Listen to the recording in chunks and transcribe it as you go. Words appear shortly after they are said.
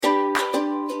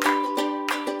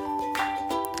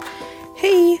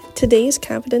Hey, today's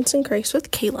Confidence in Christ with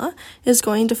Kayla is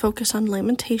going to focus on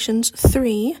Lamentations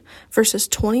 3, verses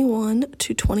 21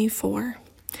 to 24.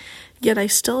 Yet I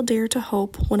still dare to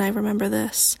hope when I remember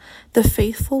this. The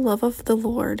faithful love of the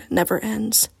Lord never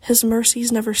ends. His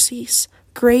mercies never cease.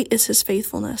 Great is his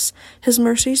faithfulness. His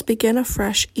mercies begin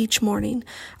afresh each morning.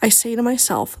 I say to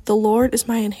myself, the Lord is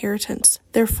my inheritance.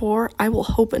 Therefore, I will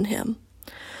hope in him.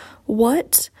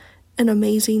 What an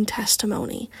amazing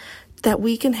testimony that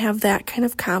we can have that kind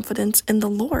of confidence in the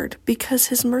Lord, because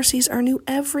his mercies are new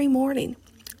every morning.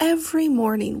 Every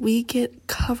morning we get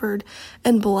covered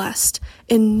and blessed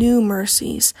in new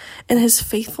mercies, and his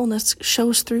faithfulness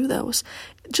shows through those.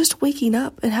 Just waking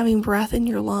up and having breath in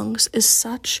your lungs is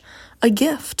such a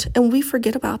gift, and we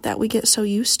forget about that. We get so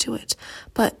used to it.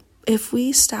 But if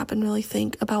we stop and really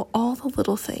think about all the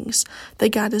little things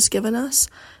that God has given us,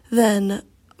 then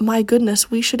my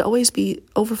goodness, we should always be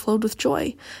overflowed with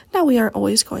joy. Now, we aren't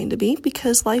always going to be,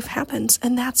 because life happens,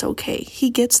 and that's okay.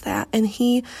 He gets that, and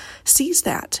he sees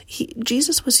that.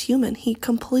 Jesus was human. He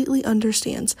completely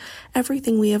understands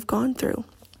everything we have gone through.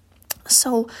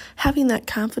 So having that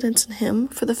confidence in him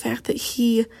for the fact that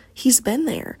he's been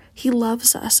there, he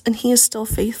loves us, and he is still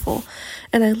faithful.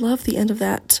 And I love the end of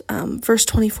that verse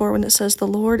 24 when it says, the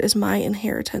Lord is my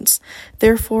inheritance.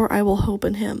 Therefore, I will hope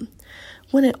in him.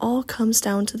 When it all comes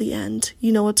down to the end,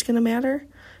 you know what's going to matter?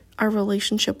 Our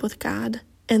relationship with God,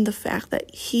 and the fact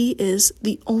that he is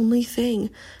the only thing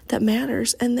that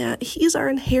matters, and that he's our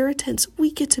inheritance.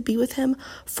 We get to be with him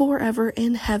forever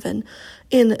in heaven,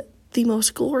 in the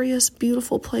most glorious,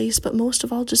 beautiful place, but most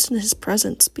of all just in his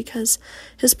presence, because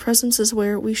his presence is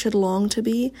where we should long to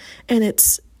be, and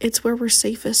it's where we're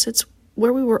safest. It's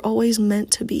where we were always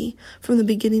meant to be. From the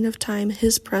beginning of time,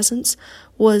 his presence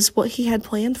was what he had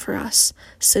planned for us.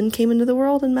 Sin came into the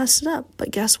world and messed it up, but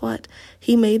guess what?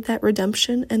 He made that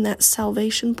redemption and that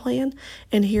salvation plan,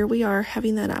 and here we are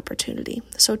having that opportunity.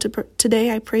 So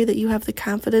today I pray that you have the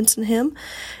confidence in him,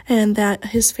 and that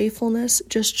his faithfulness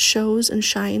just shows and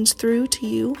shines through to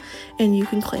you, and you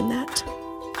can claim that.